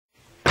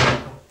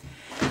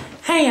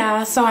Hey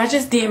y'all, so I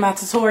just did my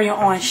tutorial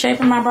on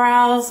shaping my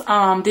brows.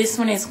 This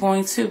one is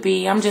going to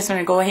be, I'm just going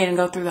to go ahead and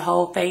go through the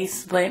whole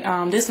face, but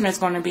this one is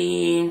going to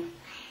be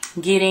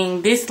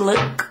getting this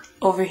look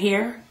over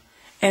here,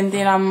 and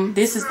then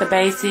this is the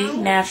basic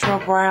natural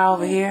brow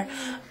over here,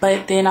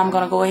 but then I'm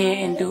going to go ahead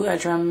and do a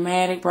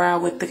dramatic brow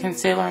with the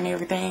concealer and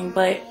everything.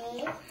 But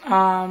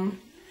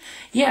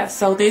yeah,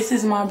 so this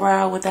is my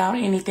brow without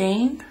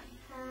anything.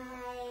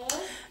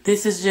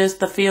 This is just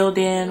the filled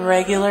in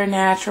regular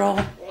natural,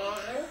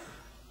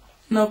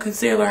 no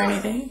concealer or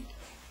anything.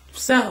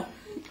 So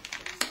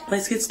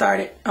let's get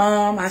started.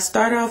 I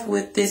start off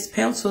with this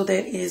pencil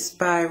that is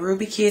by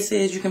Ruby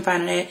Kisses. You can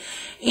find it at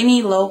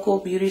any local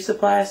beauty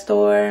supply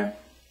store,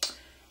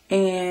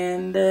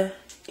 and it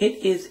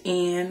is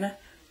in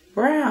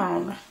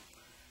brown.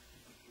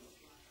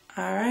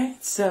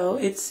 Alright, so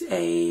it's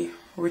a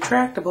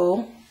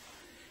retractable.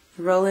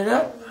 You roll it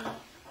up,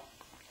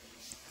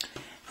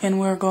 and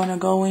we're going to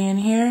go in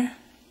here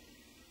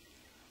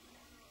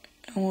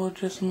and we'll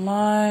just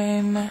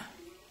line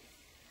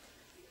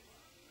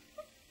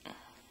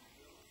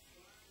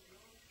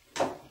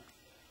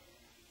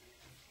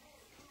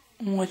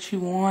what you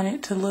want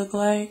it to look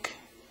like.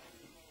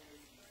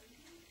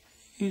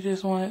 You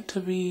just want it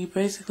to be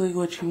basically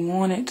what you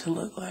want it to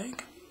look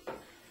like.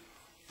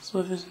 So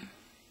if it's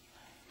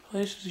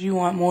places you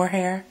want more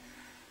hair,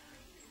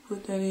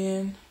 put that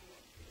in.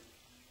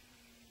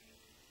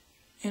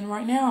 And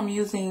right now I'm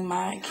using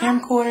my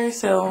camcorder,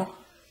 so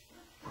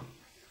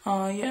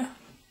yeah,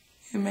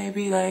 it may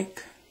be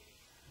like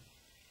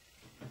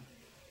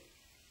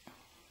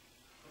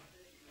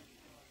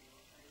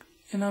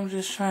and I'm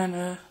just trying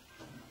to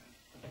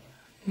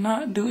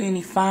not do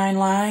any fine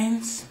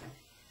lines.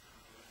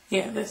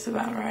 Yeah, that's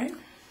about right.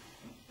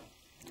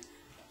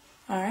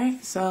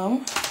 Alright,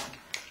 so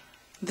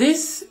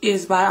this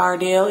is by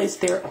Ardell. It's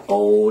their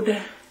old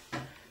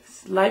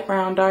light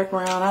brown, dark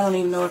brown. I don't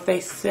even know if they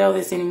sell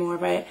this anymore,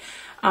 but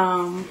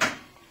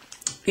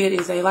it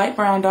is a light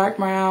brown, dark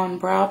brown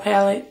brow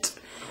palette.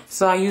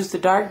 So I use the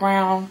dark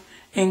brown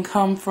and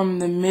come from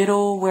the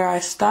middle where I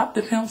stopped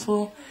the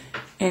pencil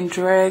and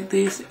drag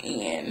this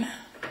in.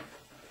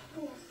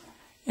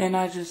 And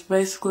I just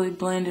basically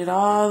blend it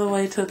all the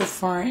way to the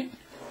front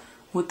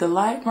with the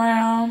light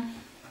brown.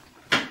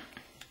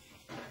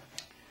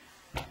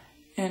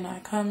 And I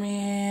come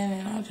in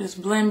and I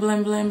just blend,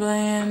 blend, blend,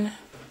 blend.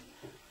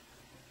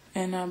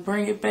 And I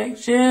bring it back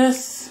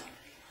just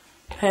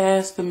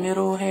past the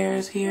middle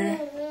hairs here.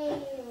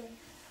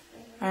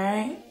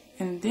 Alright,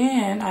 and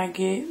then I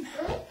get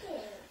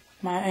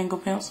my angle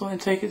pencil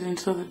and take it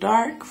into the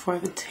dark for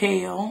the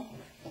tail.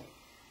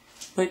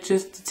 But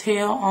just the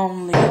tail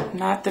only,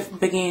 not the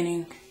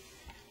beginning.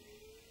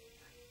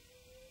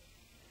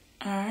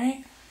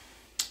 Alright,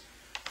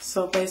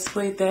 so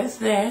basically that's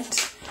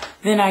that.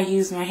 Then I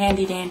use my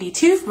handy dandy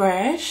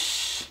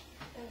toothbrush.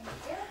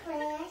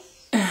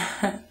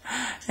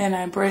 And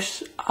I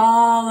brush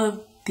all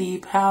of the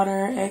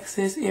powder,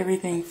 excess,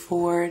 everything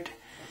forward.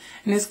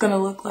 And it's going to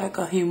look like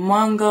a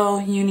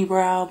humongo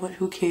unibrow, but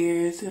who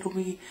cares? It'll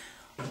be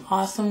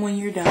awesome when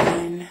you're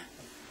done.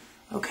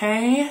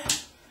 Okay?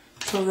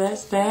 So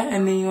that's that.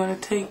 And then you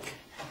want to take,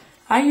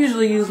 I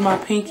usually use my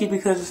pinky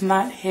because it's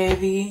not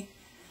heavy.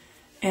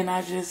 And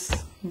I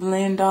just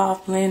blend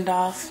off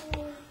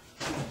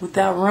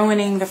without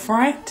ruining the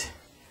front.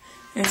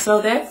 And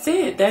so that's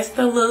it. That's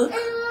the look.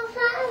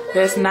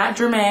 That's not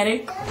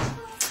dramatic.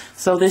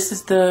 So this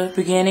is the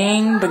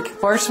beginning, the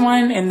first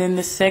one, and then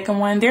the second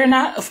one. They're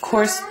not, of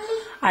course,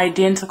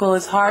 identical.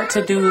 It's hard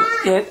to do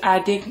it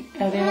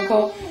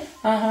identical.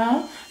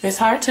 It's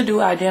hard to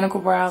do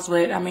identical brows,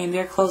 but I mean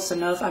they're close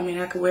enough. I mean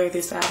I could wear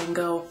this out and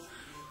go,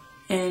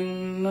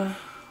 and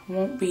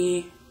won't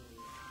be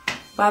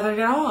bothered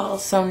at all.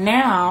 So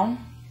now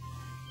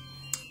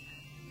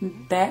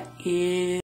that is